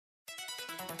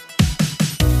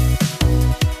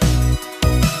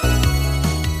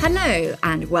Hello,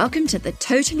 and welcome to the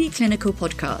Totally Clinical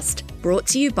podcast, brought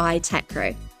to you by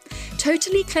Techro.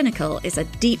 Totally Clinical is a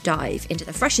deep dive into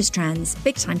the freshest trends,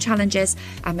 big-time challenges,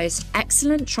 and most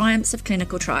excellent triumphs of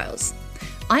clinical trials.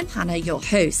 I'm Hannah, your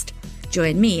host.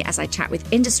 Join me as I chat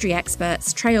with industry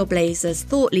experts, trailblazers,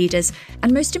 thought leaders,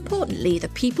 and most importantly, the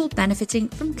people benefiting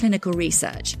from clinical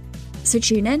research. So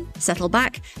tune in, settle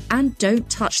back, and don't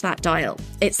touch that dial.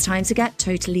 It's time to get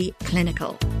totally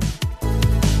clinical.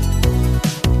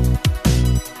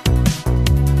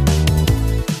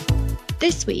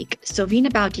 This week, Silvina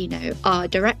Baldino, our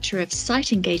Director of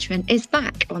Site Engagement, is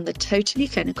back on the Totally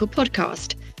Clinical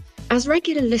podcast. As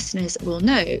regular listeners will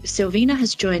know, Silvina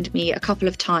has joined me a couple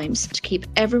of times to keep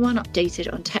everyone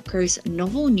updated on Techro's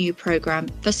novel new program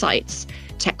for sites,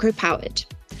 Techro Powered.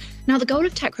 Now, the goal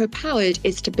of Techro Powered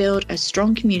is to build a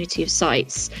strong community of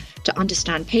sites, to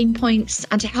understand pain points,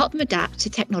 and to help them adapt to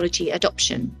technology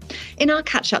adoption. In our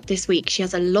catch-up this week, she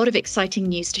has a lot of exciting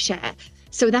news to share.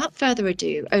 So without further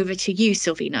ado, over to you,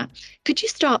 Silvina. Could you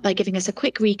start by giving us a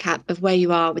quick recap of where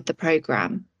you are with the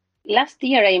program? Last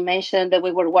year, I mentioned that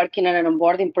we were working on an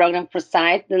onboarding program for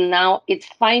sites, and now it's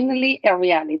finally a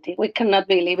reality. We cannot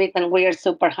believe it, and we are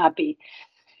super happy.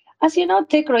 As you know,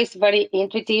 Techro is very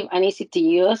intuitive and easy to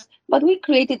use, but we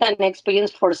created an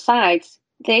experience for sites.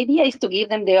 The idea is to give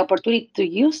them the opportunity to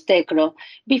use Techro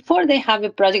before they have a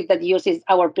project that uses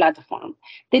our platform.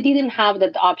 They didn't have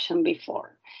that option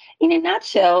before. In a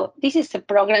nutshell, this is a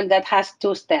program that has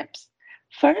two steps.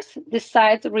 First, the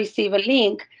sites receive a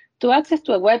link to access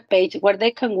to a web page where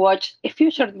they can watch a few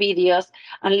short videos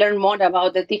and learn more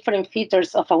about the different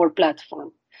features of our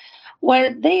platform.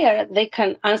 Where there, they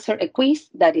can answer a quiz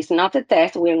that is not a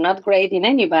test. We're not grading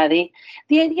anybody.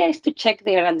 The idea is to check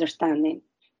their understanding.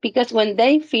 Because when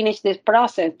they finish this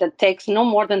process that takes no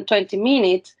more than 20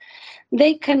 minutes,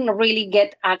 they can really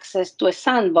get access to a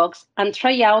sandbox and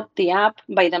try out the app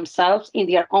by themselves in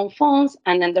their own phones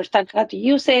and understand how to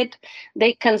use it.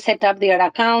 They can set up their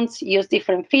accounts, use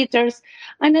different features,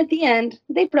 and at the end,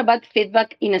 they provide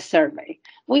feedback in a survey.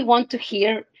 We want to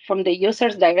hear from the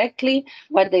users directly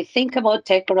what they think about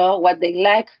Techro, what they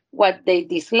like, what they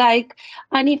dislike,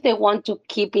 and if they want to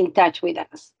keep in touch with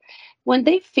us. When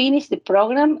they finish the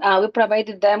program, we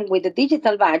provided them with a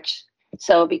digital badge.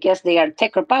 So because they are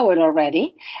Techro powered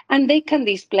already, and they can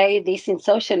display this in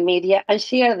social media and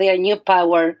share their new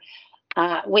power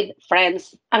with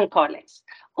friends and colleagues.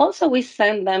 Also, we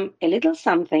send them a little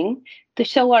something to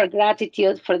show our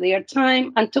gratitude for their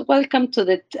time and to welcome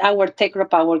to our Techro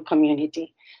powered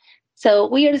community. So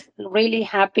we are really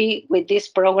happy with this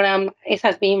program. It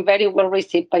has been very well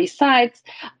received by sites,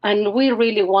 and we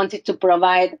really wanted to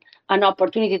provide an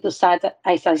opportunity to sites,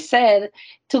 as I said,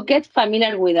 to get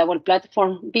familiar with our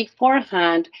platform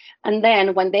beforehand. And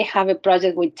then when they have a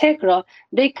project with Techro,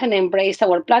 they can embrace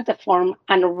our platform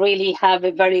and really have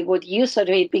a very good use of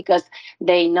it because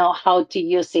they know how to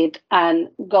use it and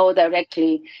go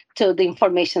directly to the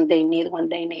information they need when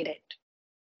they need it.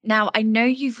 Now, I know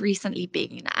you've recently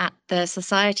been at the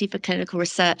Society for Clinical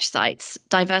Research Sites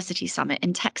Diversity Summit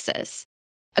in Texas.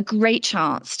 A great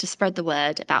chance to spread the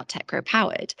word about Techro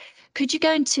Powered. Could you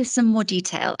go into some more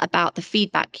detail about the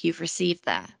feedback you've received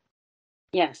there?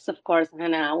 Yes, of course,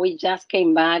 Hannah. We just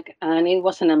came back and it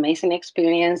was an amazing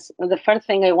experience. The first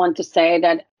thing I want to say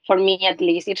that for me, at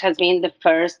least, it has been the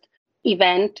first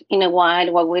event in a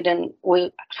while where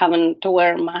we haven't to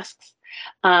wear masks.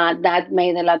 That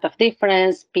made a lot of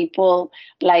difference. People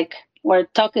were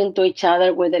talking to each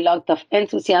other with a lot of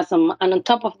enthusiasm. And on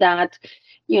top of that,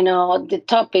 the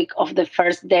topic of the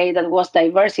first day that was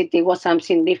diversity was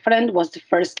something different, was the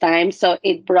first time. So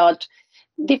it brought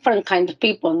different kinds of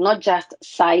people, not just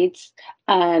sites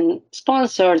and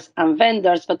sponsors and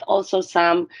vendors, but also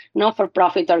some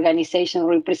not-for-profit organizations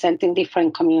representing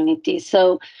different communities.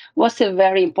 So it was a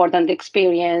very important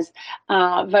experience.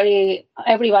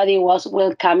 Everybody was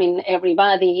welcoming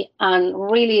everybody,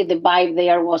 and really the vibe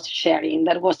there was sharing.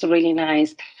 That was really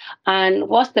nice. And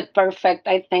was the perfect,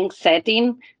 I think,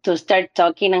 setting to start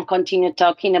talking and continue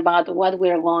talking about what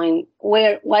we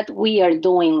are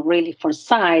doing really for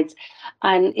sites.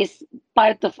 And it's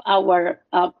part of our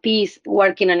piece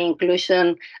working on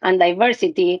inclusion and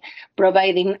diversity,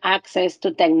 providing access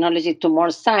to technology to more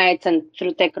sites and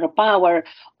through Techro Power,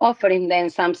 offering them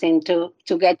something to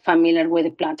get familiar with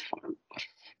the platform.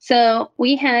 So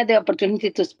we had the opportunity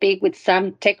to speak with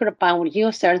some Techro Power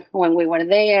users when we were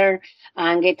there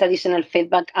and get additional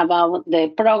feedback about the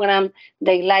program.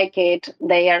 They like it.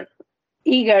 They are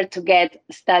eager to get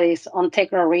studies on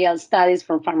Techro real studies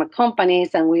from pharma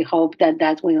companies, and we hope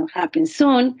that will happen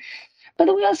soon.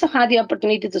 But we also had the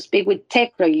opportunity to speak with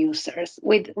Tecro users,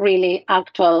 with really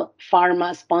actual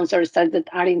pharma sponsors that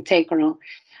are in Tecro.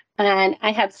 And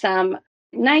I have some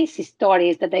nice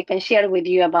stories that I can share with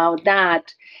you about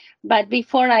that. But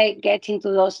before I get into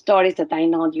those stories that I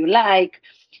know you like,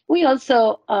 we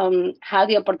also had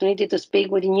the opportunity to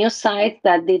speak with new sites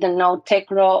that didn't know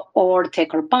Tecro or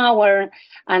Tecro Power.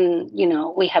 And,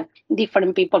 we have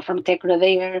different people from Tecro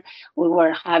there. We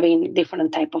were having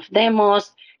different type of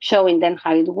demos, showing them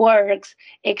how it works,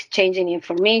 exchanging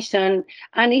information.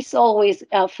 And it's always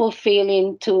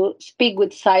fulfilling to speak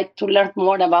with sites to learn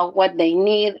more about what they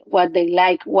need, what they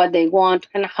like, what they want,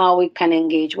 and how we can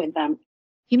engage with them.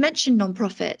 You mentioned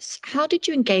nonprofits. How did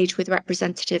you engage with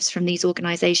representatives from these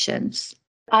organizations?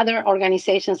 Other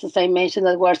organizations, as I mentioned,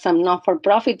 that were some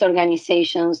not-for-profit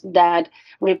organizations that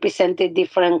represented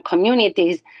different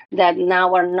communities that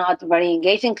now are not very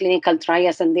engaged in clinical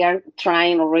trials, and they are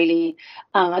trying really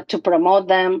to promote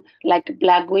them, like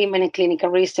Black women in clinical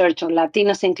research or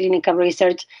Latinos in clinical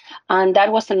research. And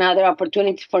that was another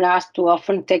opportunity for us to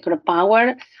offer Tecro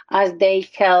Power as they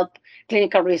help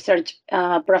clinical research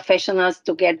professionals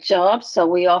to get jobs. So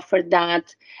we offered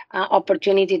that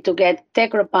opportunity to get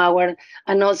Tecro Power,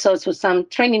 and also to some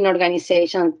training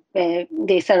organizations.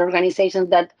 These are organizations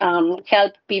that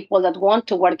help people that want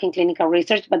to work in clinical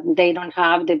research, but they don't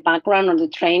have the background or the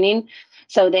training.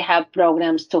 So they have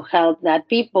programs to help that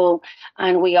people,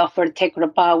 and we offer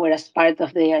Tecro Power as part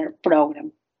of their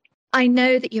program. I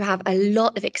know that you have a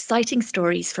lot of exciting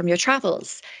stories from your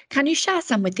travels. Can you share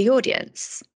some with the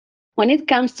audience? When it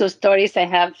comes to stories, I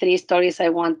have 3 stories I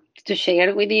want to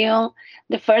share with you.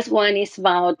 The first one is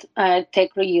about a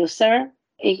Tecro user,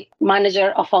 a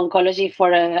manager of oncology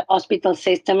for a hospital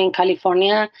system in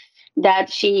California,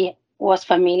 that she was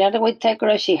familiar with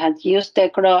Tecro. She had used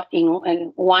Tecro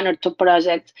in 1 or 2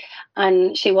 projects,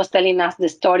 and she was telling us the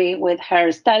story with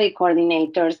her study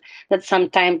coordinators that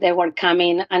sometimes they were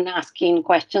coming and asking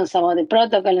questions about the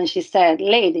protocol, and she said,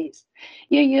 "Ladies,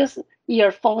 you use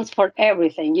your phones for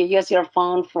everything. You use your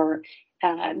phone for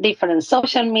different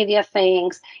social media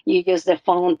things. You use the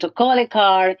phone to call a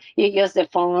car. You use the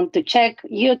phone to check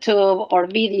YouTube or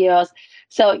videos.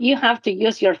 So you have to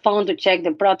use your phone to check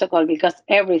the protocol because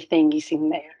everything is in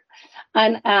there."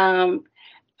 And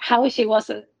how she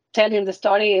was telling the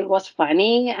story, it was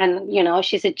funny. And,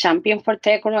 she's a champion for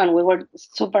Tecro, and we were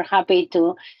super happy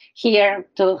to hear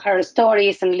to her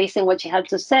stories and listen what she had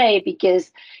to say,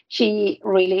 because she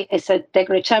really is a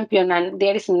Tecro champion, and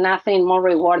there is nothing more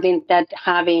rewarding than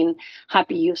having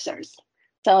happy users.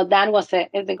 So that was a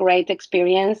great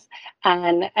experience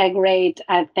and a great,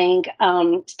 I think,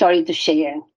 story to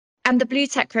share. And the Blue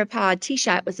Tecro Powered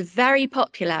t-shirt was very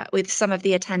popular with some of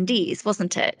the attendees,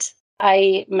 wasn't it?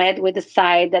 I met with a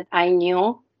site that I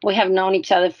knew. We have known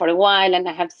each other for a while, and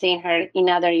I have seen her in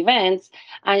other events.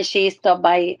 And she stopped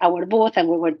by our booth, and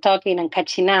we were talking and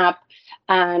catching up.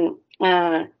 And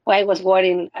I was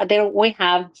wearing there. We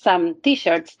have some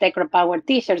T-shirts, Tecro Power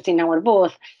T-shirts, in our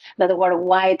booth that were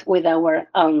white with our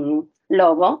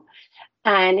logo.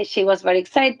 And she was very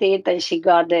excited that she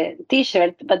got the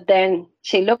T-shirt. But then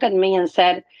she looked at me and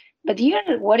said, "But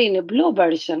you're wearing a blue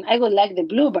version. I would like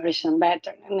the blue version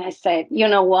better." And I said, "You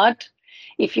know what?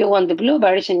 If you want the blue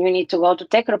version, you need to go to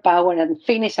Tecro Power and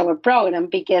finish our program,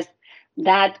 because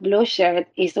that blue shirt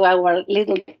is our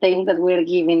little thing that we're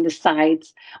giving the sites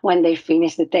when they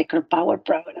finish the Tecro Power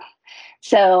program."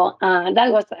 So that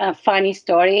was a funny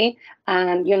story.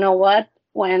 And you know what?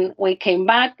 When we came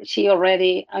back, she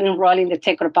already enrolled in the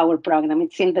Tecro Power program.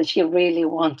 It seemed that she really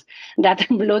wants that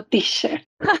blue T-shirt.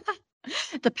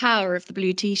 The power of the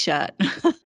blue t-shirt.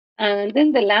 And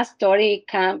then the last story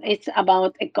it's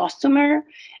about a customer,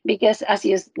 because as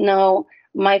you know,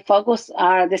 my focus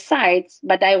are the sites,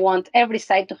 but I want every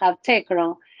site to have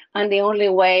Tecro. And the only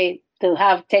way to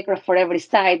have Tecro for every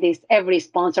site is every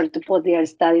sponsor to put their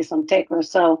studies on Tecro.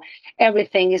 So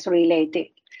everything is related.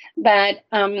 But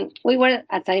we were,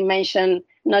 as I mentioned,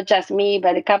 not just me,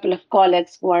 but a couple of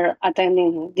colleagues were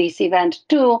attending this event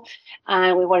too.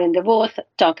 And we were in the booth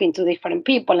talking to different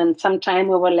people. And sometimes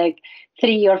we were like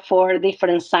 3 or 4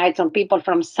 different sites, or people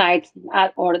from sites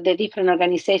or the different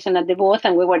organization at the booth.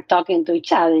 And we were talking to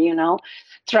each other,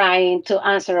 trying to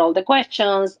answer all the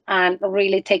questions and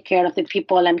really take care of the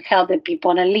people and help the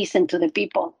people and listen to the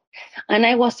people. And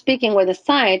I was speaking with the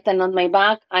site, and on my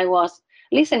back, I was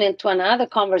listening to another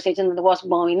conversation that was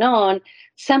going on,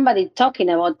 somebody talking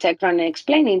about Tecro and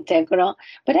explaining Tecro,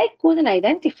 but I couldn't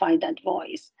identify that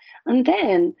voice. And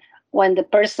then when the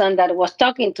person that was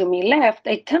talking to me left,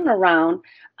 I turned around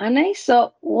and I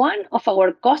saw one of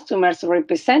our customers'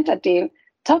 representative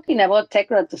talking about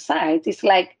Tecro to site. It's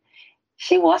like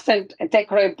she wasn't a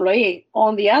Tecro employee.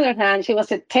 On the other hand, she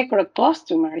was a Tecro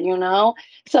customer,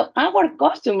 So our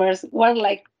customers were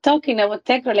like talking about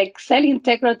Tecro, like selling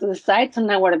Tecro to the sites on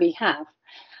our behalf.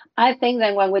 I think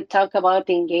that when we talk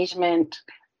about engagement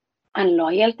and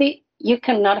loyalty, you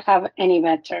cannot have any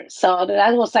better. So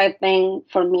that was, I think,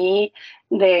 for me,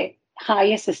 the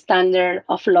highest standard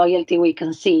of loyalty we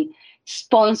can see.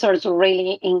 Sponsors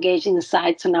really engaging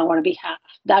sites on our behalf.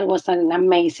 That was an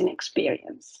amazing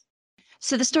experience.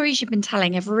 So the stories you've been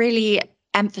telling have really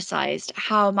emphasized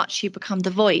how much you become the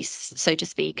voice, so to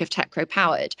speak, of Techro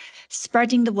Powered,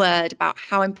 spreading the word about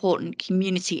how important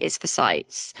community is for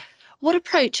sites. What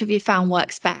approach have you found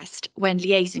works best when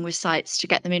liaising with sites to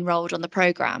get them enrolled on the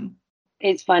program?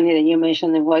 It's funny that you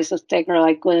mentioned the voice of Tecro.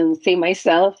 I couldn't see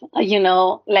myself,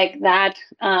 like that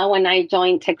when I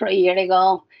joined Tecro a year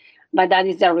ago. But that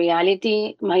is the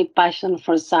reality. My passion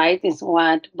for site is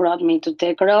what brought me to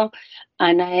Tecro.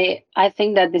 And I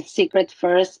think that the secret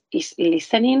first is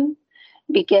listening,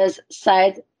 because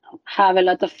sites have a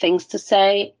lot of things to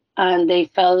say and they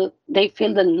feel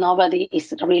that nobody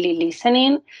is really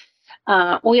listening.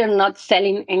 We are not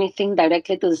selling anything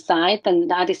directly to the site,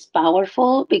 and that is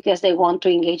powerful because they want to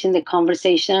engage in the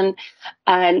conversation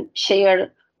and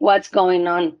share what's going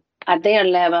on at their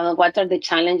level, what are the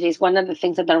challenges, what are the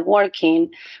things that are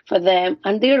working for them.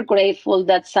 And they're grateful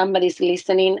that somebody's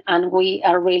listening, and we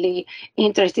are really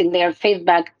interested in their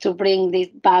feedback to bring this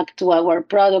back to our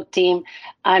product team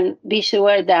and be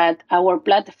sure that our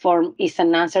platform is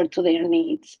an answer to their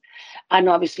needs and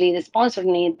obviously the sponsor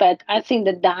need. But I think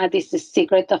that that is the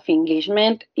secret of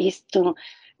engagement, is to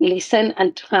listen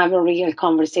and to have a real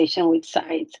conversation with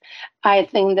sites. I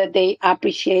think that they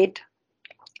appreciate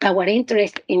our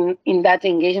interest in that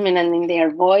engagement and in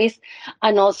their voice,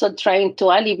 and also trying to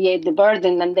alleviate the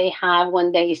burden that they have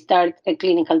when they start a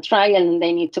clinical trial and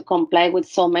they need to comply with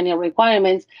so many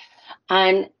requirements.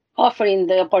 And offering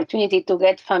the opportunity to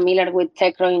get familiar with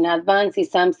Tecro in advance is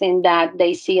something that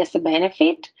they see as a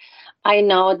benefit. I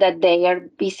know that they are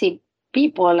busy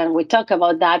people and we talk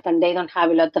about that and they don't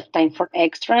have a lot of time for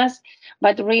extras.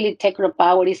 But really, Tecro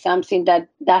Power is something that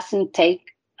doesn't take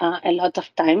a lot of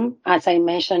time. As I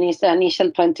mentioned, it's the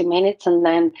initial 20 minutes and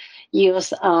then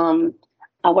use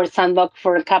our sandbox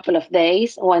for a couple of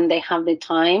days when they have the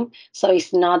time. So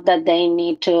it's not that they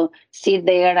need to sit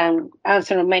there and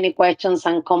answer many questions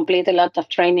and complete a lot of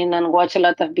training and watch a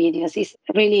lot of videos. It's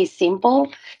really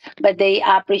simple, but they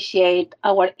appreciate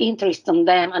our interest in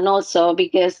them. And also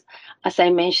because, as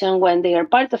I mentioned, when they are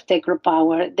part of Tecro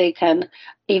Power, they can,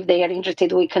 if they are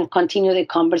interested, we can continue the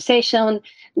conversation.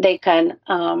 They can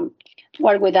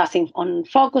work with us on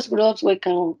focus groups. We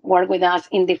can work with us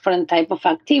in different type of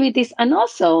activities. And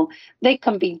also they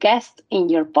can be guests in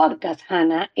your podcast,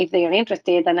 Hannah, if they are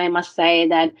interested. And I must say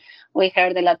that we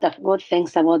heard a lot of good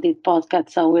things about this podcast.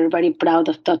 So we're very proud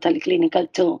of Totally Clinical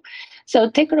too. So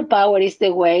Tecro Power is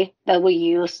the way that we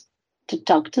use to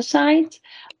talk to sites.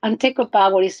 And Tecro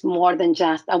Power is more than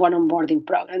just our onboarding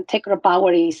program. Tecro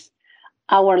Power is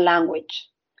our language.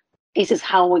 This is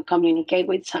how we communicate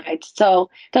with sites. So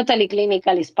Totally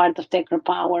Clinical is part of Tecro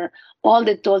Power. All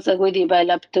the tools that we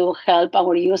develop to help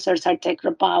our users are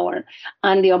Tecro Power.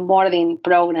 And the onboarding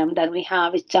program that we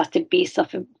have is just a piece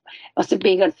of a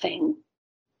bigger thing.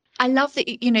 I love that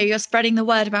you're spreading the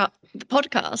word about the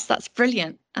podcast. That's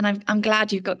brilliant. And I'm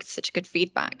glad you've got such good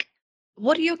feedback.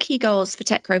 What are your key goals for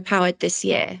Tecro Powered this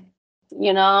year? We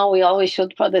always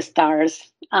shoot for the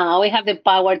stars. We have the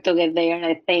power to get there,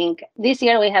 I think. This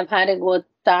year we have had a good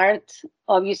start.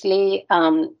 Obviously,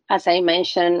 as I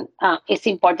mentioned, it's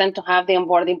important to have the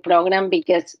onboarding program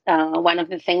because one of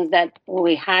the things that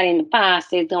we had in the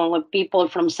past is when people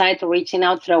from site reaching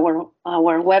out through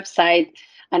our website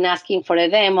and asking for a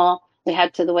demo. We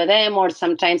had to do a demo, or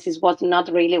sometimes it was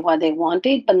not really what they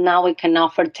wanted. But now we can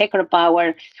offer Tecro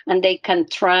Power and they can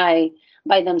try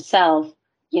by themselves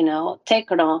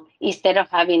Tecro instead of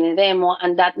having a demo,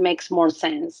 and that makes more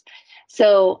sense.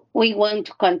 So we want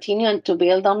to continue and to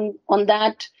build on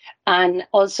that, and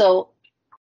also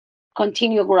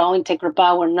continue growing Tecro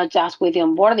Power, not just with the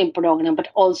onboarding program, but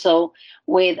also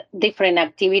with different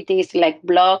activities like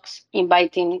blogs,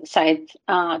 inviting sites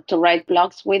to write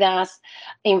blogs with us,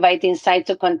 inviting sites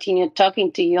to continue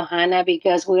talking to you, Hannah,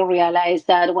 because we realize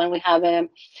that when we have a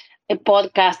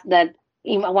podcast that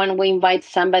when we invite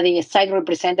somebody, a site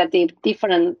representative,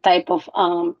 different type of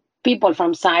people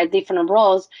from site, different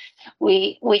roles,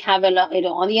 we have a lot of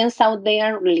audience out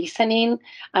there listening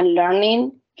and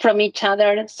learning from each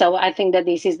other. So I think that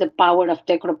this is the power of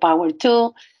Tecro Power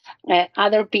too.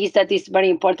 Other piece that is very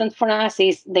important for us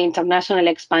is the international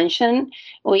expansion.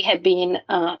 We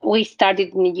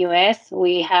started in the US.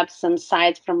 We have some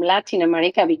sites from Latin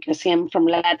America because I'm from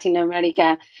Latin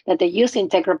America that they use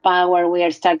Integra Power. We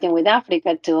are starting with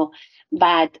Africa too,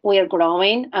 but we are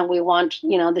growing and we want,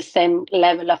 the same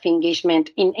level of engagement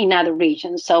in other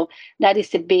regions. So that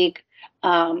is a big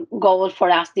goal for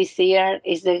us this year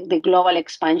is the global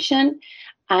expansion.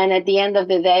 And at the end of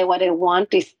the day, what I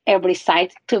want is every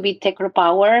site to be Integra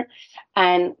Power.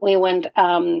 And we went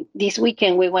this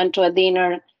weekend, we went to a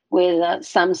dinner with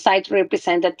some site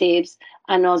representatives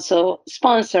and also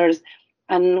sponsors.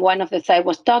 And one of the sites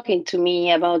was talking to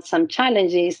me about some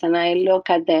challenges. And I look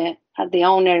at the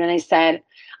owner and I said,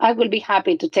 I will be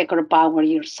happy to Integra Power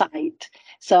your site.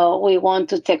 So we want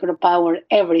to Integra Power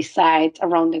every site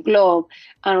around the globe.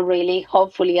 And really,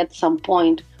 hopefully at some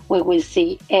point, we will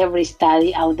see every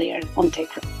study out there on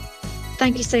Integra.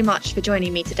 Thank you so much for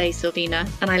joining me today, Silvina,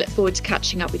 and I look forward to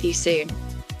catching up with you soon.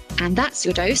 And that's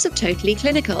your dose of Totally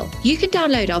Clinical. You can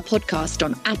download our podcast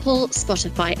on Apple,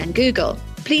 Spotify, and Google.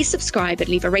 Please subscribe and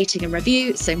leave a rating and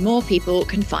review so more people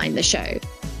can find the show.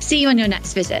 See you on your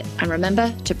next visit, and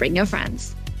remember to bring your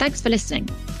friends. Thanks for listening.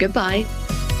 Goodbye.